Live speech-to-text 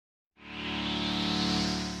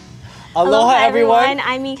Aloha everyone.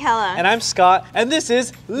 I'm Michaela. And I'm Scott. And this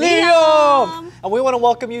is Liam. And we want to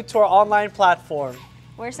welcome you to our online platform.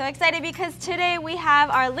 We're so excited because today we have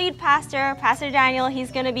our lead pastor, Pastor Daniel.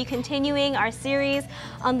 He's going to be continuing our series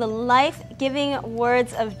on the life-giving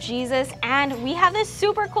words of Jesus. And we have this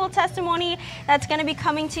super cool testimony that's going to be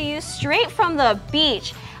coming to you straight from the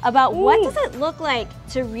beach about what does it look like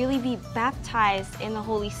to really be baptized in the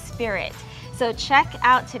Holy Spirit. So check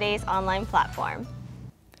out today's online platform.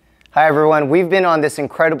 Hi everyone, we've been on this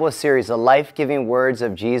incredible series, the Life-Giving Words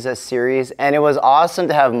of Jesus series, and it was awesome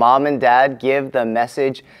to have Mom and Dad give the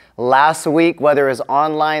message last week, whether it was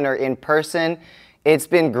online or in person. It's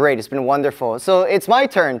been great, it's been wonderful. So it's my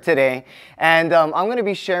turn today, and I'm going to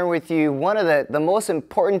be sharing with you one of the most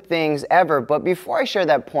important things ever. But before I share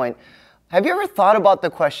that point, have you ever thought about the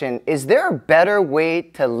question, is there a better way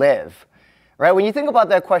to live? Right? When you think about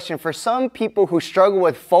that question, for some people who struggle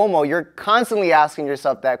with FOMO, you're constantly asking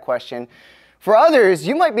yourself that question. For others,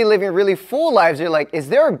 you might be living really full lives. You're like, is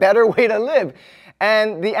there a better way to live?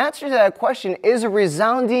 And the answer to that question is a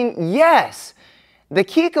resounding yes. The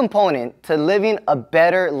key component to living a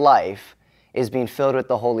better life is being filled with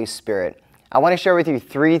the Holy Spirit. I want to share with you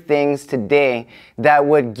 3 things today that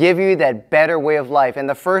would give you that better way of life. And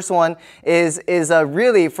the first one is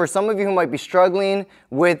really, for some of you who might be struggling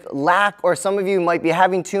with lack, or some of you might be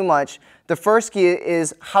having too much, the first key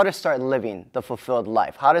is how to start living the fulfilled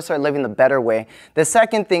life, how to start living the better way. The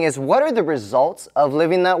second thing is, what are the results of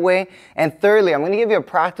living that way? And thirdly, I'm going to give you a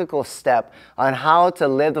practical step on how to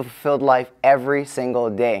live the fulfilled life every single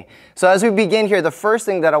day. So as we begin here, the first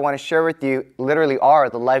thing that I want to share with you literally are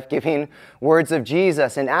the life-giving words of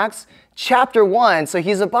Jesus. In Acts chapter 1, so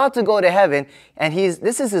he's about to go to heaven, and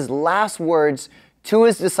this is his last words to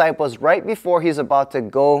his disciples right before he's about to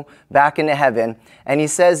go back into heaven. And he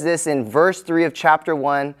says this in verse 3 of chapter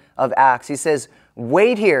 1 of Acts. He says,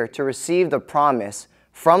 "Wait here to receive the promise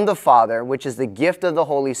from the Father, which is the gift of the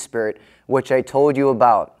Holy Spirit, which I told you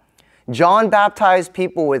about. John baptized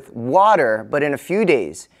people with water, but in a few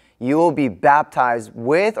days you will be baptized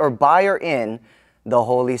with or by or in the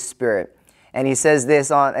Holy Spirit." And he says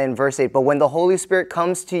this in verse 8, "But when the Holy Spirit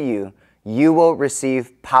comes to you, you will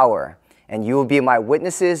receive power. And you will be my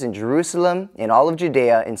witnesses in Jerusalem, in all of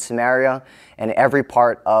Judea, in Samaria, and every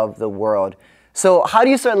part of the world." So how do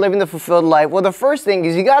you start living the fulfilled life? Well, the first thing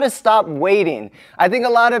is you got to stop waiting. I think a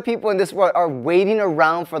lot of people in this world are waiting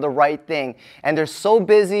around for the right thing. And they're so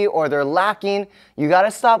busy or they're lacking. You got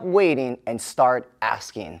to stop waiting and start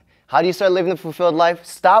asking. How do you start living the fulfilled life?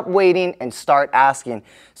 Stop waiting and start asking.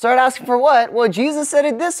 Start asking for what? Well, Jesus said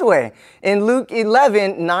it this way. In Luke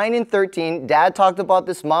 11, 9 and 13, Dad talked about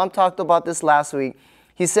this, Mom talked about this last week.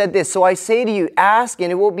 He said this, "So I say to you, ask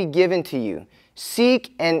and it will be given to you.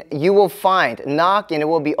 Seek and you will find. Knock and it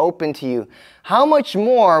will be open to you. How much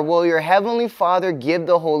more will your heavenly Father give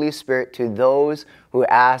the Holy Spirit to those who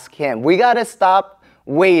ask him?" We got to stop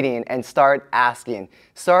waiting and start asking.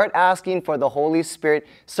 Start asking for the Holy Spirit.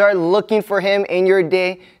 Start looking for him in your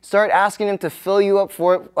day. Start asking him to fill you up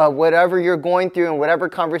for whatever you're going through and whatever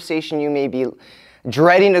conversation you may be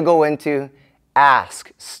dreading to go into.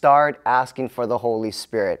 Ask. Start asking for the Holy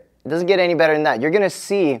Spirit. It doesn't get any better than that. You're going to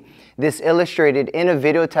see this illustrated in a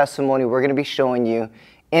video testimony we're going to be showing you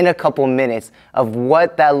in a couple minutes of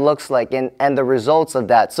what that looks like and the results of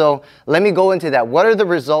that. So let me go into that. What are the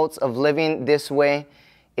results of living this way?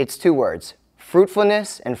 It's 2 words,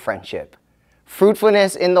 fruitfulness and friendship.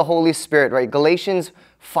 Fruitfulness in the Holy Spirit, right? Galatians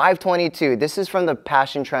 5:22. This is from the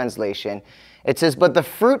Passion Translation. It says, "But the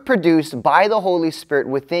fruit produced by the Holy Spirit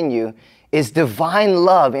within you is divine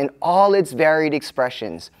love in all its varied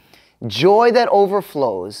expressions, joy that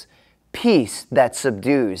overflows, peace that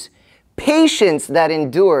subdues, patience that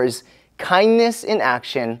endures, kindness in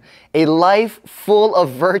action, a life full of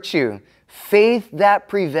virtue, faith that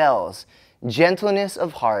prevails, gentleness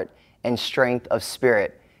of heart, and strength of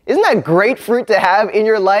spirit." Isn't that great fruit to have in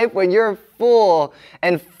your life when you're full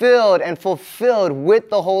and filled and fulfilled with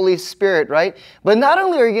the Holy Spirit, right? But not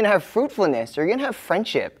only are you going to have fruitfulness, you're going to have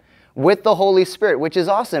friendship with the Holy Spirit, which is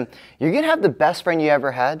awesome. You're going to have the best friend you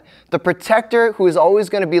ever had, the protector who is always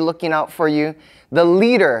going to be looking out for you, the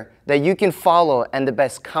leader that you can follow, and the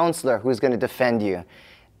best counselor who's going to defend you.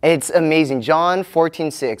 It's amazing. John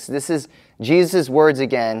 14:6. This is Jesus' words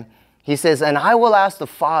again. He says, "And I will ask the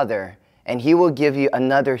Father, and he will give you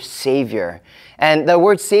another Savior." And the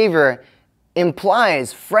word Savior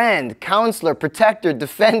implies friend, counselor, protector,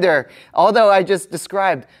 defender. Although I just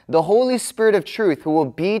described the Holy Spirit of truth who will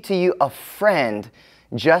be to you a friend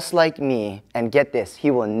just like me. And get this, he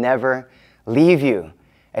will never leave you.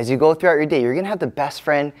 as you go throughout your day, you're going to have the best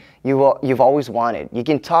friend you've always wanted. You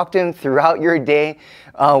can talk to him throughout your day,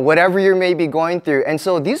 whatever you may be going through. And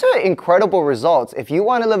so these are incredible results. If you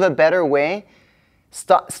want to live a better way,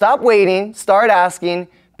 stop waiting, start asking,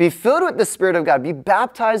 be filled with the Spirit of God, be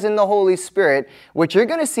baptized in the Holy Spirit, which you're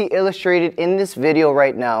going to see illustrated in this video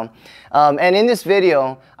right now. And in this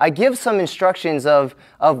video, I give some instructions of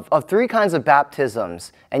 3 kinds of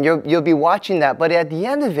baptisms, and you'll be watching that. But at the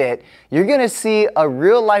end of it, you're going to see a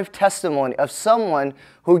real-life testimony of someone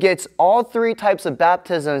who gets all 3 types of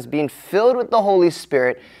baptisms, being filled with the Holy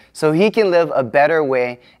Spirit, so he can live a better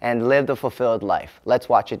way and live the fulfilled life. Let's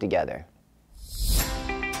watch it together.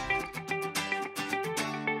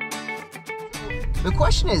 The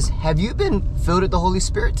question is, have you been filled with the Holy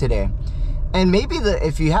Spirit today? And maybe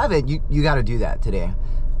if you haven't, you got to do that today.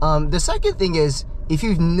 The second thing is, if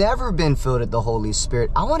you've never been filled with the Holy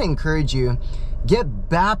Spirit, I want to encourage you, get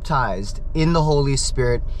baptized in the Holy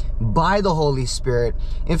Spirit, by the Holy Spirit.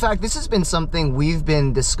 In fact, this has been something we've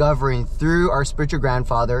been discovering through our spiritual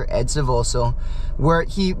grandfather, Ed Savoso, where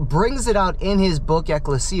he brings it out in his book,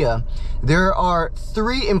 Ecclesia. There are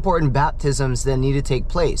 3 important baptisms that need to take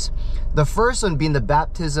place. The first one being the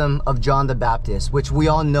baptism of John the Baptist, which we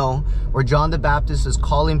all know, where John the Baptist is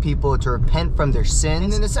calling people to repent from their sins.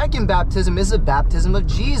 And then the second baptism is the baptism of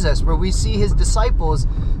Jesus, where we see his disciples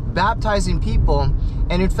baptizing people.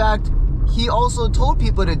 And in fact, he also told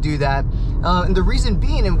people to do that. And the reason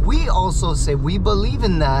being, and we also say we believe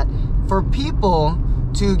in that, for people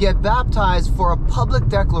to get baptized for a public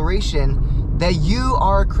declaration that you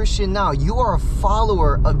are a Christian now. You are a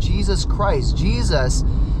follower of Jesus Christ. Jesus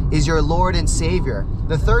is your Lord and Savior.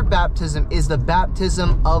 The third baptism is the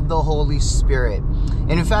baptism of the Holy Spirit.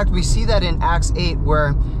 And in fact, we see that in Acts 8,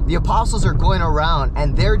 where the apostles are going around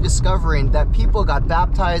and they're discovering that people got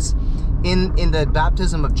baptized in the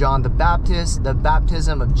baptism of John the Baptist, the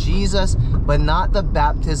baptism of Jesus, but not the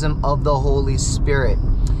baptism of the Holy Spirit.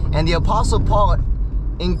 And the Apostle Paul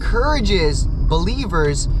encourages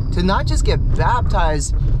believers to not just get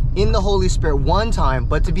baptized in the Holy Spirit one time,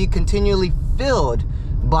 but to be continually filled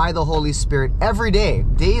by the Holy Spirit every day,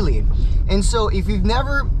 daily. And so if you've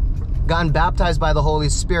never gotten baptized by the Holy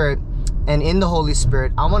Spirit and in the Holy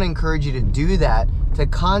Spirit, I want to encourage you to do that, to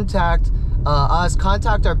contact us,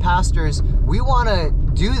 contact our pastors. We want to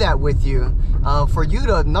do that with you, for you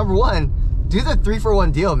to, number one, do the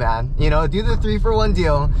 3-for-1 deal, man. You know, do the 3-for-1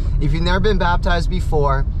 deal. If you've never been baptized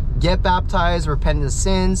before, get baptized, repent of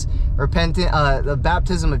sins, the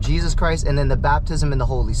baptism of Jesus Christ, and then the baptism in the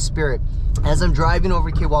Holy Spirit. As I'm driving over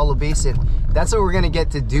Kewalo Basin, that's what we're gonna get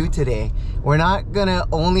to do today. We're not gonna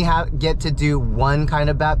only get to do one kind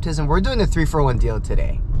of baptism. We're doing the 3-for-1 deal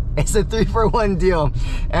today. It's a 3-for-1 deal.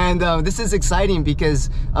 And this is exciting because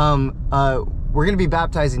we're gonna be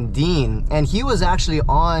baptizing Dean, and he was actually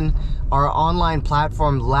on our online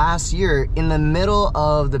platform last year in the middle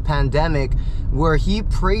of the pandemic, where he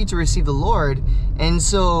prayed to receive the Lord. And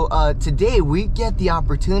so today we get the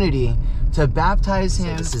opportunity to baptize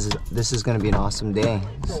him. This is gonna be an awesome day.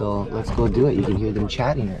 So let's go do it. You can hear them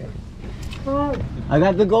chatting already. I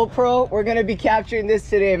got the GoPro. We're gonna be capturing this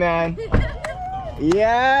today, man.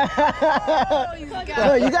 Yeah.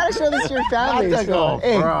 No, you gotta show this to your family. So.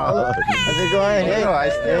 Hey, how's it going? Hey, I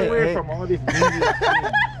stay away from all these media.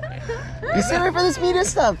 You stay away from this media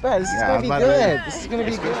stuff, bro. This is gonna be good. This is gonna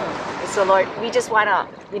be good. So Lord, we just wanna,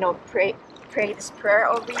 pray this prayer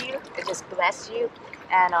over you and just bless you.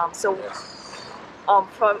 And from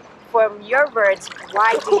your words,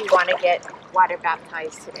 why do you want to get water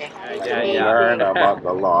baptized today? Learn about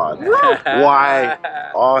the Lord. Why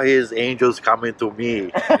all his angels coming to me? You know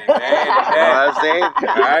what I'm saying? All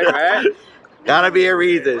right, man. Gotta be a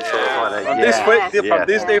reason. From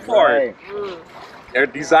this day forward, their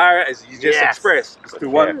desire, as you just expressed, is to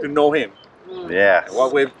want to know him. Yeah. And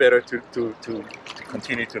what way better to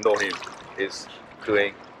continue to know him is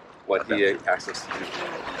doing what he asks us to do.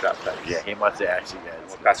 Baptized. Yeah, he must have actually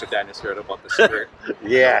well, Pastor Daniel shared about the Spirit.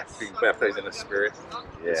 Yes. Being baptized in the Spirit.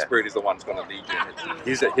 Yeah. The Spirit is the one who's going to lead you.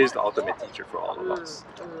 He's the ultimate teacher for all of us.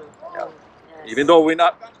 Yeah. Even though we're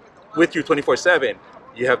not with you 24/7,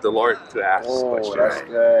 you have the Lord to ask questions. That's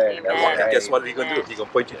good. And guess what he's going to do? He's going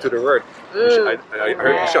to point you to the Word. I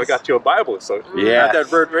heard Michelle got you a Bible, so you have that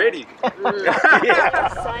Word ready.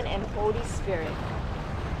 Son and Holy Spirit.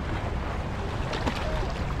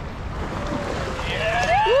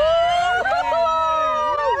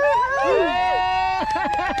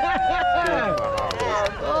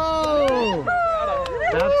 Oh!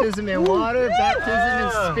 Baptism in water, baptism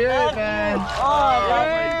in spirit, man. Oh,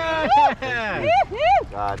 yeah.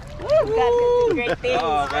 God. God can do great things.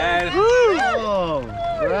 Oh, man. Oh.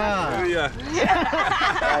 Hallelujah.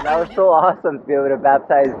 And that was so awesome to be able to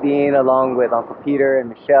baptize Dean along with Uncle Peter and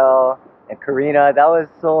Michelle and Karina. That was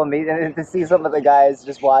so amazing. And to see some of the guys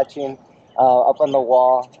just watching up on the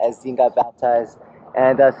wall as Dean got baptized.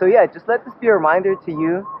 And so yeah, just let this be a reminder to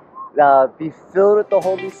you, be filled with the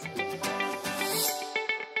Holy Spirit.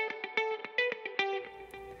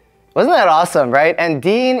 Wasn't that awesome, right? And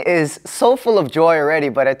Dean is so full of joy already,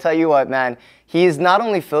 but I tell you what, man, he's not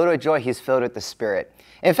only filled with joy, he's filled with the Spirit.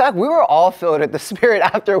 In fact, we were all filled with the Spirit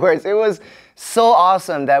afterwards. It was so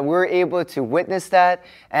awesome that we were able to witness that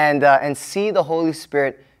and see the Holy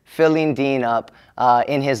Spirit filling Dean up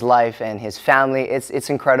in his life and his family. It's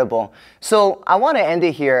incredible. So I want to end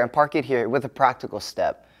it here and park it here with a practical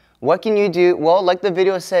step. What can you do? Well, like the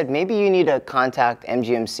video said, maybe you need to contact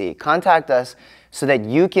MGMC. Contact us so that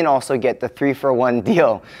you can also get the 3-for-1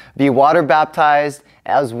 deal. Be water baptized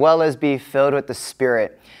as well as be filled with the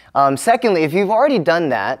Spirit. Secondly, if you've already done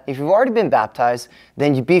that, if you've already been baptized,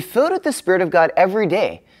 then you be filled with the Spirit of God every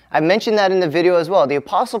day. I mentioned that in the video as well. The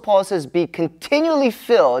Apostle Paul says, be continually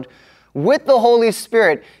filled with the Holy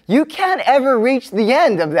Spirit. You can't ever reach the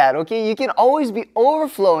end of that, okay? You can always be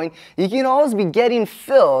overflowing. You can always be getting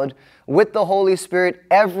filled with the Holy Spirit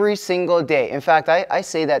every single day. In fact, I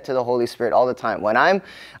say that to the Holy Spirit all the time. When I'm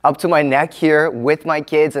up to my neck here with my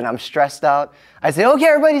kids and I'm stressed out, I say, okay,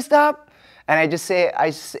 everybody stop. And I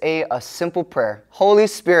say a simple prayer. Holy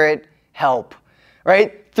Spirit, help,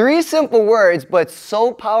 right? 3 simple words, but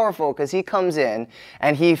so powerful because he comes in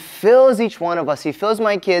and he fills each one of us. He fills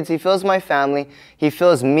my kids, he fills my family, he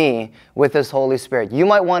fills me with his Holy Spirit. You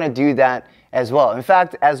might want to do that as well. In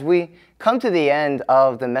fact, as we come to the end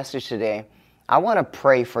of the message today, I want to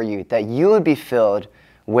pray for you that you would be filled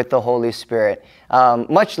with the Holy Spirit.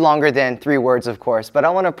 Much longer than 3 words, of course, but I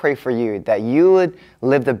want to pray for you that you would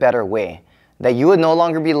live the better way, that you would no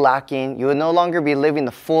longer be lacking, you would no longer be living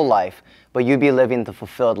the full life, but you'd be living the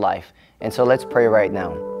fulfilled life. And so let's pray right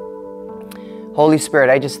now. Holy Spirit,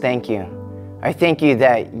 I just thank you. I thank you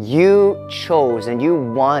that you chose and you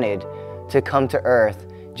wanted to come to earth,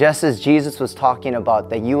 just as Jesus was talking about,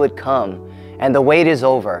 that you would come and the wait is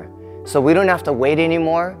over. So we don't have to wait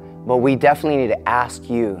anymore, but we definitely need to ask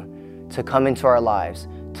you to come into our lives,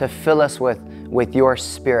 to fill us with your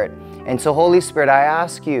Spirit. And so Holy Spirit, I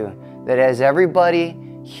ask you that as everybody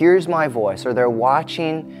hears my voice or they're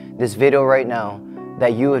watching this video right now,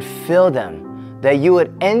 that you would fill them, that you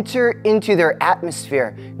would enter into their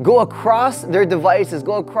atmosphere, go across their devices,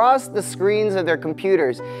 go across the screens of their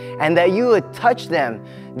computers, and that you would touch them,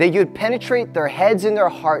 that you would penetrate their heads and their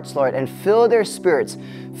hearts, Lord, and fill their spirits,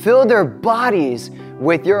 fill their bodies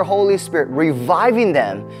with your Holy Spirit, reviving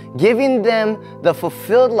them, giving them the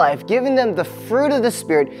fulfilled life, giving them the fruit of the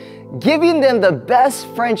Spirit, giving them the best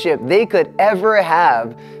friendship they could ever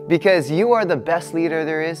have, because you are the best leader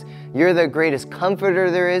there is. You're the greatest comforter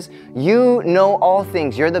there is. You know all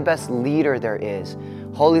things. You're the best leader there is.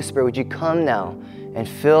 Holy Spirit, would you come now and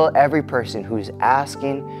fill every person who's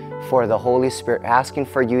asking for the Holy Spirit, asking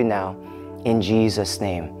for you now, in Jesus'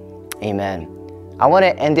 name. Amen. I want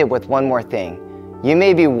to end it with one more thing. You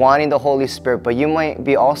may be wanting the Holy Spirit, but you might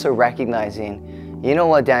be also recognizing, you know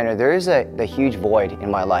what, Daniel, there is a huge void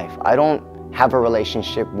in my life. I don't have a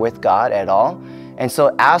relationship with God at all. And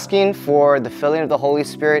so asking for the filling of the Holy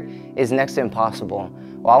Spirit is next to impossible.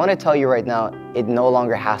 Well, I want to tell you right now, it no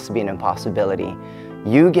longer has to be an impossibility.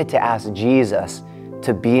 You get to ask Jesus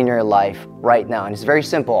to be in your life right now. And it's very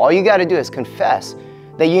simple. All you got to do is confess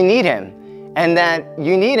that you need him, and that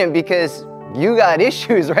you need him because you got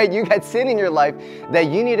issues, right? You got sin in your life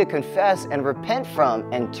that you need to confess and repent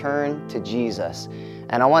from and turn to Jesus.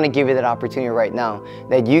 And I want to give you that opportunity right now,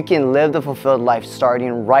 that you can live the fulfilled life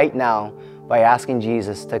starting right now by asking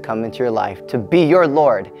Jesus to come into your life, to be your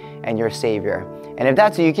Lord and your Savior. And if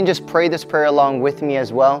that's you, you can just pray this prayer along with me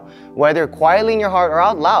as well, whether quietly in your heart or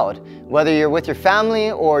out loud, whether you're with your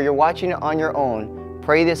family or you're watching it on your own.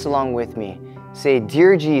 Pray this along with me. Say,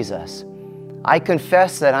 "Dear Jesus, I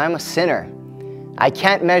confess that I'm a sinner. I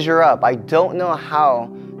can't measure up. I don't know how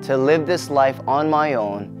to live this life on my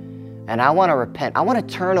own. And I want to repent. I want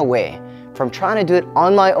to turn away from trying to do it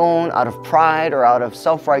on my own out of pride or out of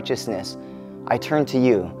self-righteousness. I turn to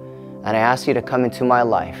you and I ask you to come into my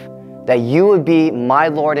life, that you would be my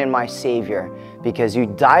Lord and my Savior, because you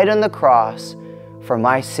died on the cross for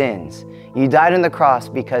my sins. You died on the cross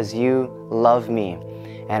because you love me.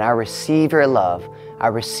 And I receive your love. I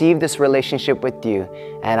receive this relationship with you,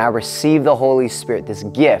 and I receive the Holy Spirit, this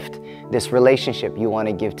gift, this relationship you want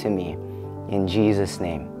to give to me. In Jesus'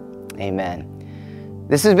 name, amen."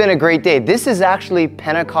 This has been a great day. This is actually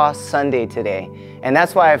Pentecost Sunday today. And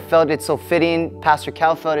that's why I felt it so fitting, Pastor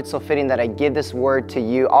Cal felt it so fitting that I give this word to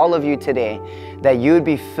you, all of you today, that you would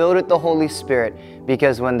be filled with the Holy Spirit,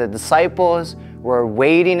 because when the disciples were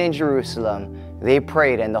waiting in Jerusalem, they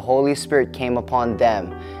prayed and the Holy Spirit came upon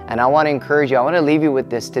them. And I want to encourage you, I want to leave you with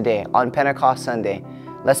this today on Pentecost Sunday.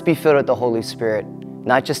 Let's be filled with the Holy Spirit,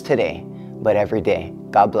 not just today, but every day.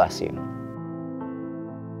 God bless you.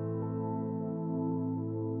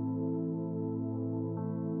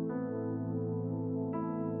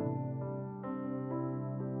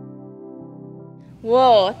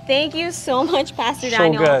 Whoa, thank you so much, Pastor So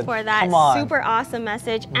Daniel, good. for that Come on. super awesome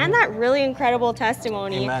message and that really incredible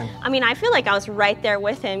testimony. Amen. I mean, I feel like I was right there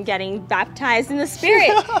with him getting baptized in the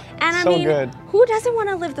Spirit. And I So mean, good. who doesn't want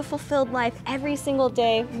to live the fulfilled life every single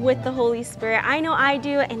day with the Holy Spirit? I know I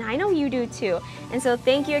do, and I know you do too. And so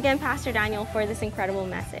thank you again, Pastor Daniel, for this incredible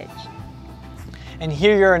message. And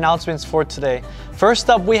here are your announcements for today.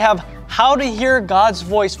 First up, we have how to hear God's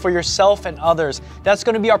voice for yourself and others. That's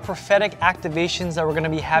going to be our prophetic activations that we're going to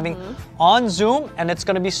be having on Zoom, and it's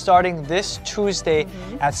going to be starting this Tuesday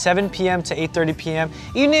at 7 p.m. to 8:30 p.m.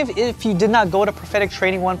 Even if you did not go to Prophetic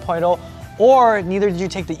Training 1.0, or neither did you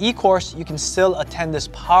take the e-course, you can still attend this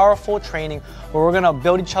powerful training where we're going to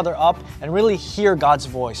build each other up and really hear God's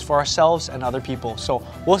voice for ourselves and other people. So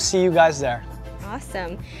we'll see you guys there.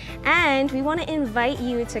 Awesome. And we want to invite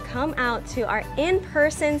you to come out to our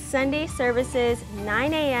in-person Sunday services,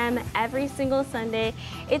 9 a.m. every single Sunday.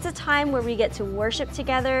 It's a time where we get to worship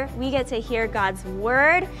together, we get to hear God's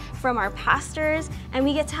word from our pastors, and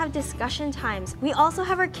we get to have discussion times. We also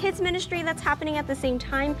have our kids ministry that's happening at the same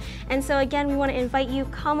time. And so again, we want to invite you,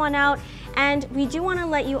 come on out. And we do want to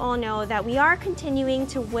let you all know that we are continuing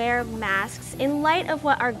to wear masks in light of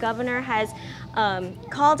what our governor has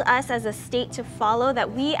called us as a state to follow, that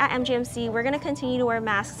we at MGMC, we're going to continue to wear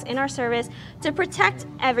masks in our service to protect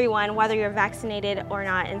everyone, whether you're vaccinated or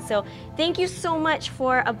not. And so thank you so much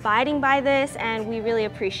for abiding by this, and we really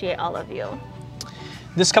appreciate all of you.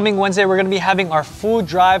 This coming Wednesday, we're going to be having our food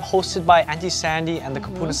drive hosted by Auntie Sandy and the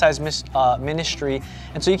Kapuna Size Ministry.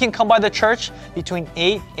 And so you can come by the church between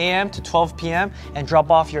 8 a.m. to 12 p.m. and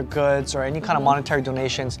drop off your goods or any kind of monetary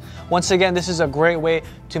donations. Once again, this is a great way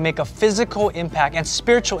to make a physical impact and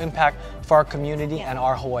spiritual impact for our community and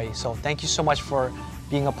our Hawaii. So thank you so much for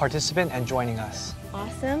being a participant and joining us.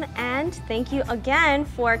 Awesome, and thank you again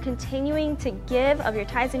for continuing to give of your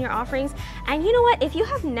tithes and your offerings. And you know what? If you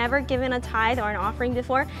have never given a tithe or an offering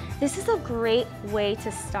before, this is a great way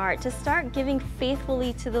to start giving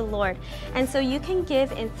faithfully to the Lord. And so you can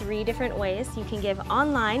give in 3 different ways. You can give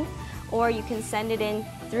online, or you can send it in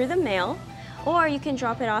through the mail, or you can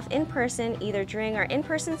drop it off in person, either during our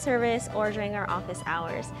in-person service or during our office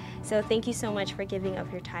hours. So thank you so much for giving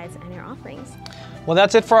of your tithes and your offerings. Well,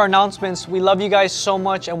 that's it for our announcements. We love you guys so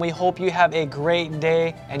much, and we hope you have a great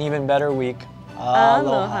day and even better week. Aloha.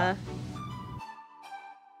 Aloha.